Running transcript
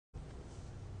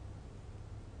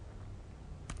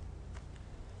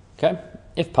Okay?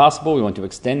 If possible, we want to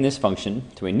extend this function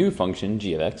to a new function,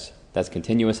 g of x, that's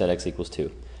continuous at x equals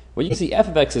 2. Well, you can see f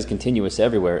of x is continuous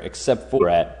everywhere except for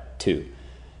at 2.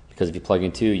 Because if you plug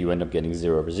in 2, you end up getting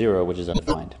 0 over 0, which is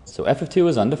undefined. So f of 2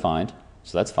 is undefined,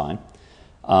 so that's fine.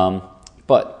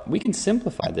 But we can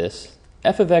simplify this.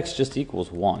 F of x just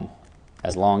equals 1,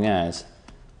 as long as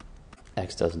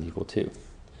x doesn't equal 2.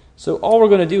 So all we're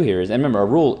going to do here is, and remember, our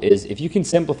rule is if you can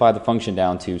simplify the function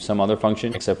down to some other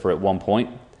function except for at one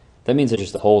point, that means there's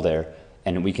just a hole there,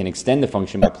 and we can extend the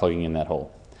function by plugging in that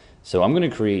hole. So I'm going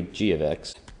to create g of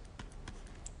x,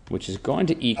 which is going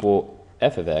to equal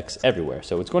f of x everywhere.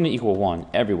 So it's going to equal 1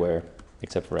 everywhere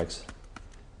except for x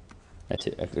at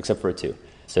 2, except for a 2.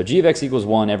 So g of x equals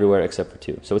 1 everywhere except for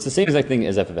 2. So it's the same exact thing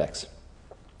as f of x.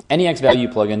 Any x value you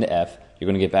plug into f, you're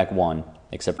going to get back 1,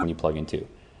 except when you plug in 2.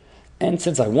 And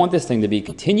since I want this thing to be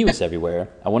continuous everywhere,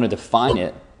 I want to define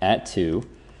it at 2,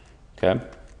 okay?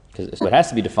 So it has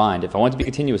to be defined. If I want it to be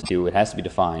continuous 2, it has to be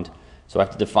defined. So I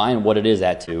have to define what it is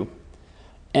at 2,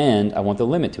 and I want the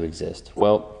limit to exist.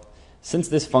 Well, since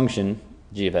this function,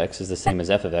 g of x, is the same as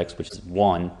f of x, which is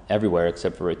 1 everywhere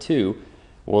except for a 2,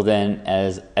 well then,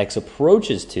 as x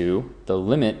approaches 2, the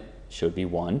limit should be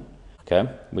 1, okay?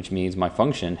 Which means my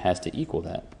function has to equal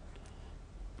that.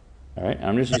 All right,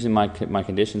 I'm just using my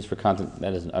conditions for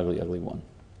that is an ugly, ugly one.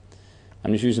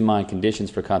 I'm just using my conditions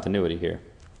for continuity here.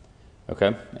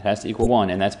 Okay, it has to equal 1,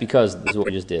 and that's because this is what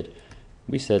we just did.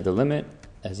 We said the limit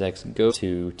as x goes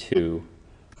to 2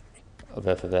 of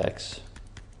f of x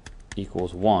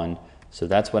equals 1, so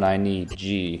that's what I need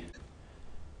g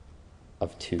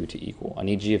of 2 to equal. I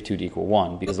need g of 2 to equal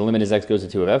 1, because the limit as x goes to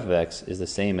 2 of f of x is the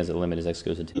same as the limit as x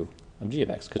goes to 2 of g of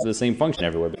x, because it's the same function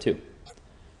everywhere but 2.